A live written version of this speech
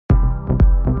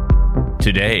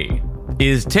Today,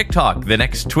 is TikTok the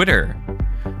next Twitter?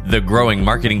 The growing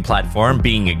marketing platform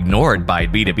being ignored by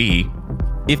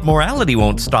B2B? If morality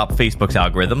won't stop Facebook's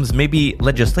algorithms, maybe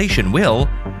legislation will.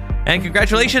 And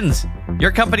congratulations!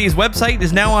 Your company's website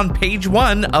is now on page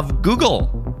 1 of Google.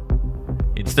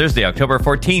 It's Thursday, October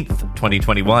 14th,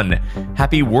 2021.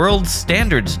 Happy World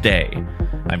Standards Day.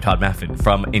 I'm Todd Maffin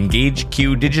from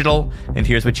EngageQ Digital, and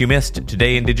here's what you missed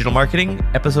today in digital marketing,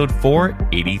 episode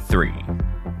 483.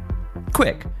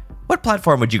 Quick, what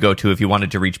platform would you go to if you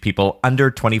wanted to reach people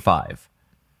under 25?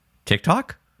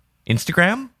 TikTok?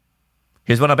 Instagram?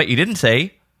 Here's one I bet you didn't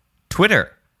say,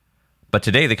 Twitter. But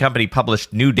today the company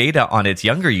published new data on its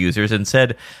younger users and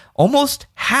said almost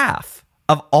half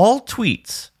of all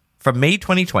tweets from May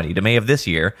 2020 to May of this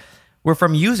year were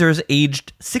from users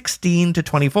aged 16 to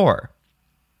 24.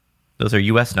 Those are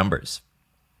US numbers.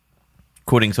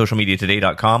 Quoting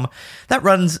socialmediatoday.com, that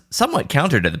runs somewhat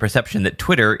counter to the perception that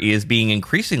Twitter is being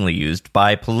increasingly used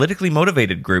by politically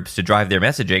motivated groups to drive their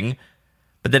messaging.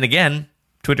 But then again,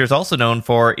 Twitter is also known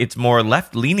for its more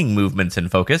left-leaning movements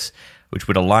and focus, which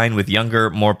would align with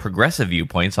younger, more progressive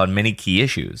viewpoints on many key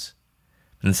issues.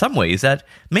 In some ways, that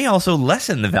may also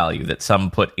lessen the value that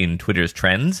some put in Twitter's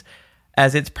trends,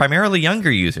 as it's primarily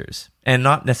younger users, and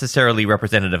not necessarily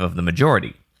representative of the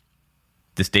majority.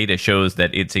 This data shows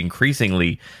that it's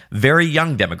increasingly very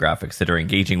young demographics that are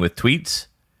engaging with tweets,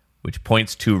 which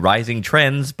points to rising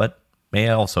trends, but may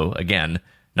also, again,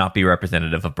 not be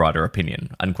representative of broader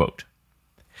opinion, unquote.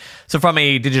 So from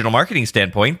a digital marketing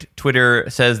standpoint, Twitter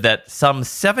says that some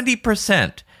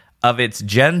 70% of its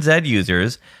Gen Z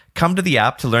users come to the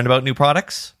app to learn about new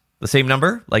products. The same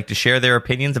number like to share their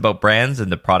opinions about brands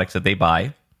and the products that they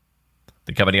buy.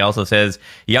 The company also says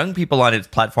young people on its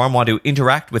platform want to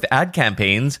interact with ad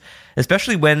campaigns,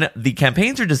 especially when the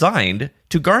campaigns are designed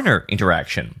to garner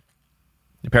interaction.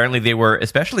 Apparently, they were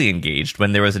especially engaged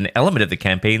when there was an element of the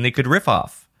campaign they could riff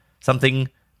off, something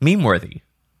meme-worthy.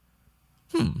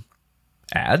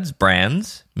 Ads,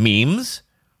 brands, memes,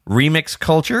 remix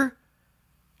culture?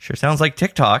 Sure sounds like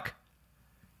TikTok.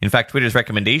 In fact, Twitter's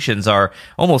recommendations are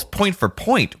almost point for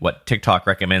point what TikTok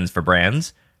recommends for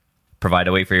brands. Provide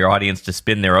a way for your audience to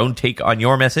spin their own take on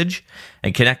your message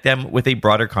and connect them with a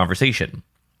broader conversation.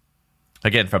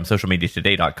 Again, from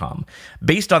socialmediatoday.com.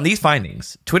 Based on these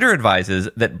findings, Twitter advises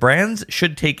that brands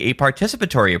should take a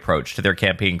participatory approach to their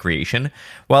campaign creation,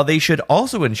 while they should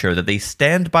also ensure that they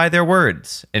stand by their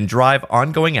words and drive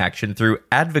ongoing action through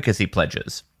advocacy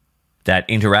pledges. That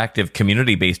interactive,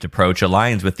 community-based approach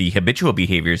aligns with the habitual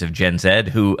behaviors of Gen Z,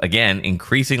 who, again,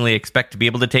 increasingly expect to be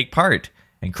able to take part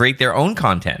and create their own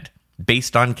content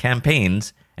based on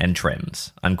campaigns and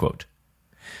trends, unquote.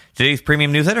 Today's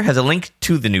premium newsletter has a link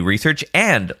to the new research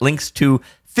and links to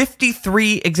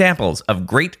 53 examples of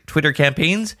great Twitter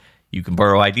campaigns you can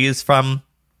borrow ideas from.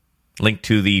 Link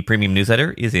to the premium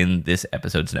newsletter is in this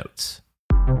episode's notes.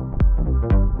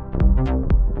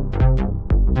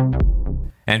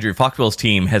 Andrew Foxwell's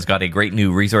team has got a great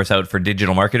new resource out for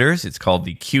digital marketers. It's called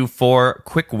the Q4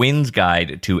 Quick Wins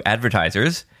Guide to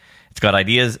Advertisers. It's got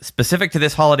ideas specific to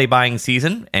this holiday buying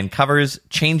season and covers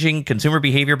changing consumer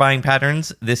behavior buying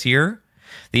patterns this year,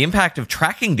 the impact of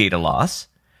tracking data loss,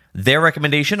 their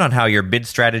recommendation on how your bid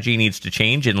strategy needs to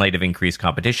change in light of increased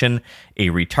competition,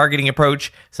 a retargeting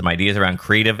approach, some ideas around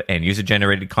creative and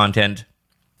user-generated content.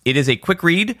 It is a quick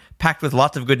read, packed with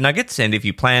lots of good nuggets, and if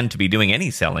you plan to be doing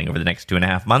any selling over the next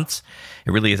 2.5 months,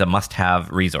 it really is a must-have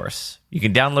resource. You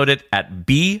can download it at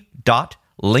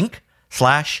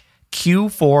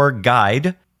b.link/Q4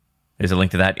 guide. There's a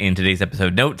link to that in today's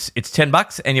episode notes. It's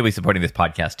 $10, and you'll be supporting this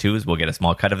podcast too, as we'll get a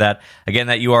small cut of that. Again,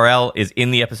 that URL is in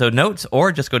the episode notes,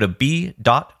 or just go to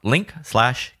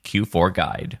b.link/Q4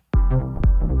 guide.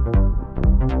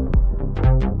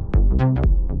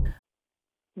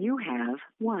 You have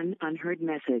one unheard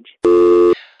message.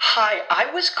 Hi, I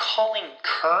was calling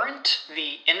Current,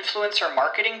 the influencer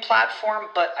marketing platform,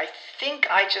 but I think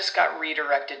I just got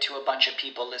redirected to a bunch of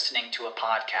people listening to a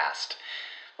podcast.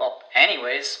 Well,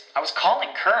 anyways, I was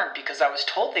calling Current because I was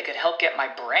told they could help get my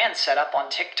brand set up on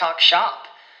TikTok Shop,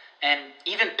 and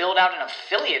even build out an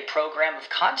affiliate program of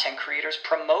content creators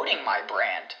promoting my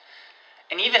brand,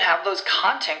 and even have those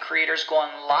content creators go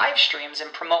on live streams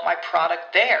and promote my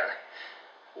product there.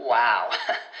 Wow,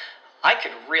 I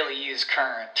could really use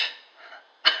Current.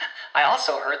 I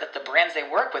also heard that the brands they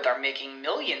work with are making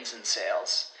millions in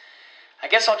sales. I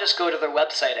guess I'll just go to their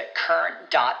website at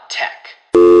current.tech.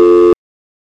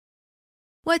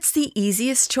 What's the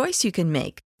easiest choice you can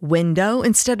make? Window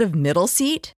instead of middle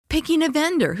seat? Picking a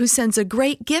vendor who sends a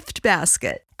great gift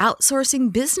basket?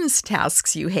 Outsourcing business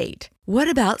tasks you hate? What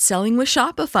about selling with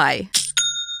Shopify?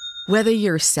 Whether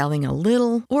you're selling a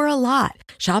little or a lot,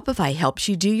 Shopify helps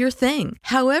you do your thing,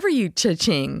 however you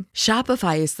cha-ching.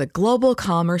 Shopify is the global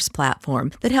commerce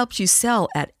platform that helps you sell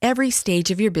at every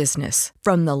stage of your business.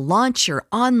 From the launch your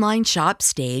online shop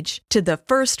stage to the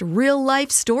first real-life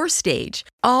store stage,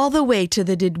 all the way to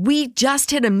the did we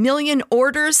just hit 1 million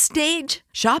orders stage.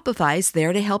 Shopify's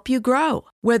there to help you grow.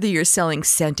 Whether you're selling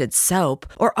scented soap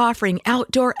or offering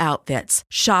outdoor outfits,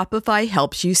 Shopify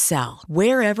helps you sell.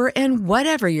 Wherever and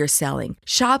whatever you're selling,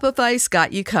 Shopify's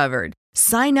got you covered.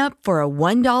 Sign up for a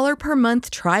 $1 per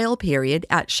month trial period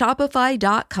at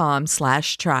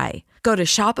shopify.com/try. Go to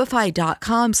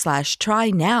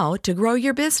shopify.com/try now to grow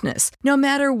your business, no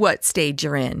matter what stage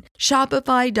you're in.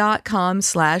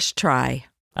 Shopify.com/try.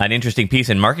 An interesting piece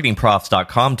in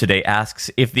marketingprofs.com today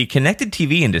asks, if the connected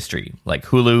TV industry, like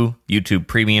Hulu, YouTube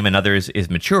Premium, and others, is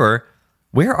mature,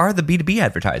 where are the B2B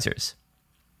advertisers?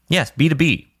 Yes,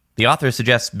 B2B. The author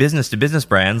suggests business-to-business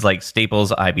brands like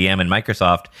Staples, IBM, and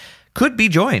Microsoft could be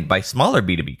joined by smaller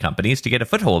B2B companies to get a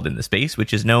foothold in the space,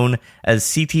 which is known as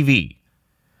CTV.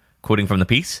 Quoting from the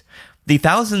piece, the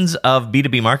thousands of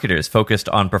B2B marketers focused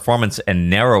on performance and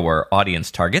narrower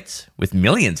audience targets, with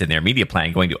millions in their media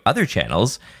plan going to other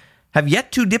channels, have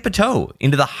yet to dip a toe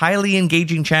into the highly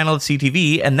engaging channel of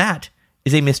CTV, and that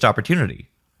is a missed opportunity.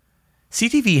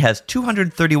 CTV has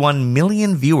 231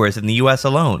 million viewers in the US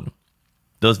alone.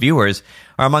 Those viewers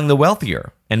are among the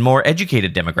wealthier and more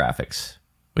educated demographics,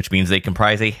 which means they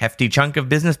comprise a hefty chunk of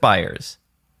business buyers.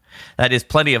 That is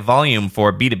plenty of volume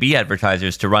for B2B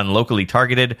advertisers to run locally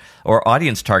targeted or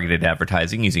audience-targeted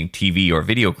advertising using TV or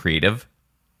video creative.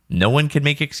 No one can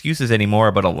make excuses anymore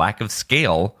about a lack of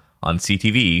scale on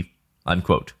CTV,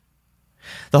 unquote.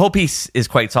 The whole piece is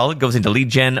quite solid, goes into lead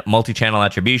gen, multi-channel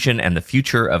attribution, and the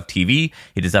future of TV.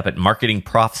 It is up at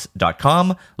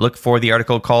marketingprofs.com. Look for the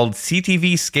article called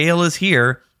CTV Scale is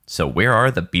Here, so where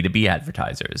are the B2B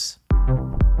advertisers?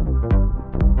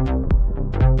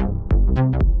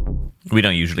 We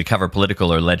don't usually cover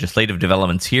political or legislative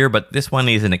developments here, but this one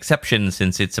is an exception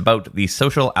since it's about the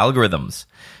social algorithms,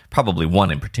 probably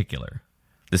one in particular.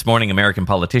 This morning, American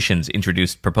politicians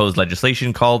introduced proposed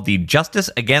legislation called the Justice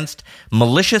Against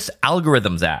Malicious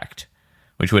Algorithms Act,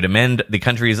 which would amend the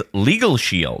country's legal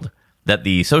shield that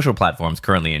the social platforms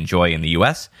currently enjoy in the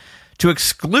US to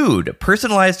exclude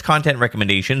personalized content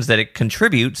recommendations that it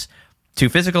contributes to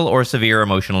physical or severe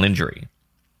emotional injury.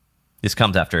 This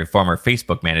comes after a former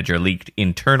Facebook manager leaked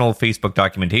internal Facebook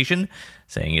documentation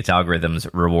saying its algorithms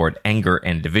reward anger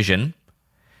and division.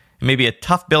 It may be a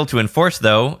tough bill to enforce,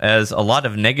 though, as a lot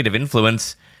of negative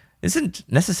influence isn't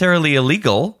necessarily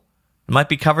illegal. It might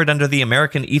be covered under the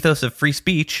American ethos of free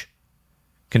speech.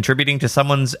 Contributing to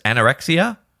someone's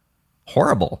anorexia?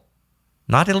 Horrible.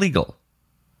 Not illegal.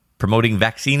 Promoting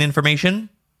vaccine information?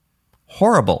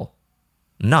 Horrible.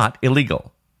 Not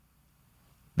illegal.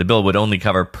 The bill would only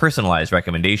cover personalized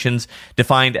recommendations,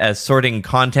 defined as sorting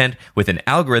content with an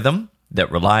algorithm that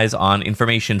relies on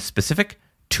information specific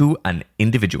to an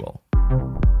individual.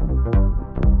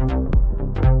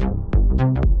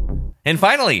 And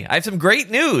finally, I have some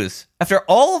great news. After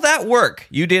all that work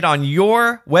you did on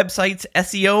your website's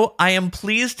SEO, I am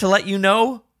pleased to let you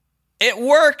know it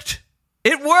worked.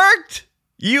 It worked.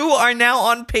 You are now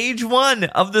on page 1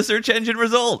 of the search engine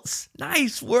results.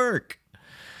 Nice work.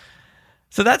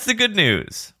 So that's the good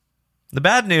news. The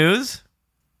bad news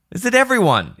is that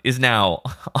everyone is now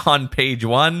on page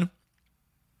 1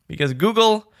 because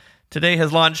Google today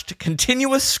has launched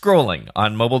continuous scrolling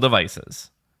on mobile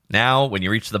devices. Now, when you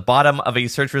reach the bottom of a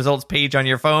search results page on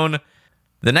your phone,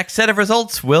 the next set of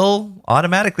results will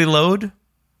automatically load.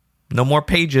 No more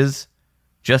pages,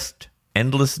 just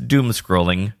endless doom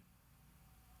scrolling.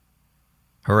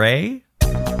 Hooray!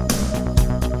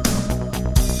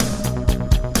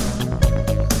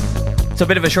 So a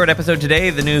bit of a short episode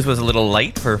today. The news was a little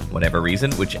light for whatever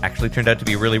reason, which actually turned out to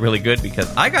be really, really good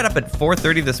because I got up at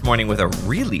 4:30 this morning with a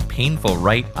really painful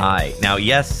right eye. Now,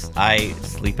 yes, I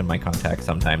sleep in my contacts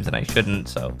sometimes and I shouldn't,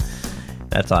 so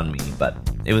that's on me. But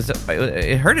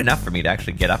it hurt enough for me to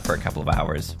actually get up for a couple of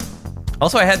hours.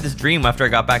 Also, I had this dream after I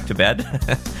got back to bed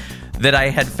that I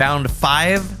had found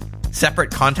 5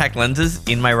 separate contact lenses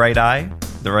in my right eye,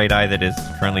 the right eye that is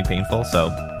currently painful.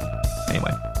 So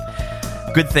anyway.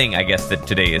 Good thing, I guess, that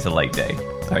today is a light day.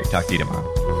 All right, talk to you tomorrow.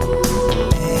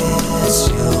 It's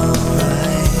your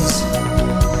eyes.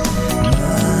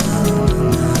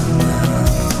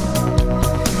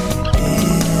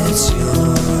 It's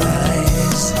your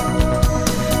eyes.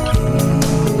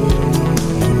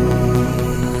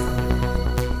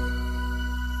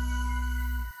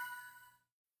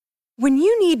 When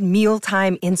you need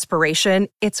mealtime inspiration,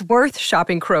 it's worth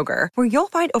shopping Kroger, where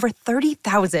you'll find over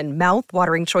 30,000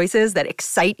 mouth-watering choices that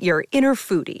excite your inner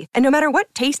foodie. And no matter what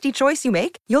tasty choice you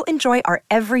make, you'll enjoy our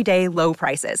everyday low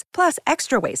prices, plus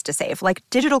extra ways to save, like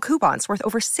digital coupons worth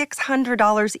over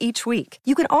 $600 each week.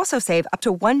 You can also save up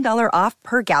to $1 off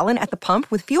per gallon at the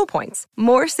pump with fuel points.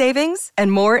 More savings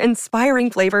and more inspiring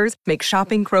flavors make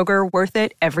shopping Kroger worth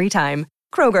it every time.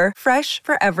 Kroger, fresh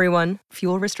for everyone.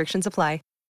 Fuel restrictions apply.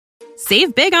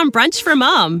 Save big on brunch for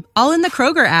mom, all in the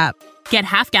Kroger app. Get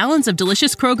half gallons of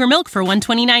delicious Kroger milk for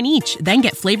 $1.29 each. Then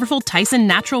get flavorful Tyson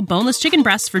natural boneless chicken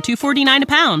breasts for $2.49 a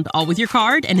pound, all with your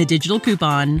card and a digital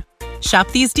coupon. Shop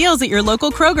these deals at your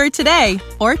local Kroger today,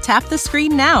 or tap the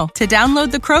screen now to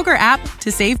download the Kroger app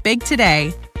to save big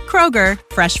today. Kroger,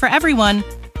 fresh for everyone.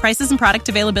 Prices and product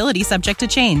availability subject to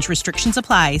change. Restrictions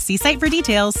apply. See site for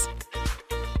details.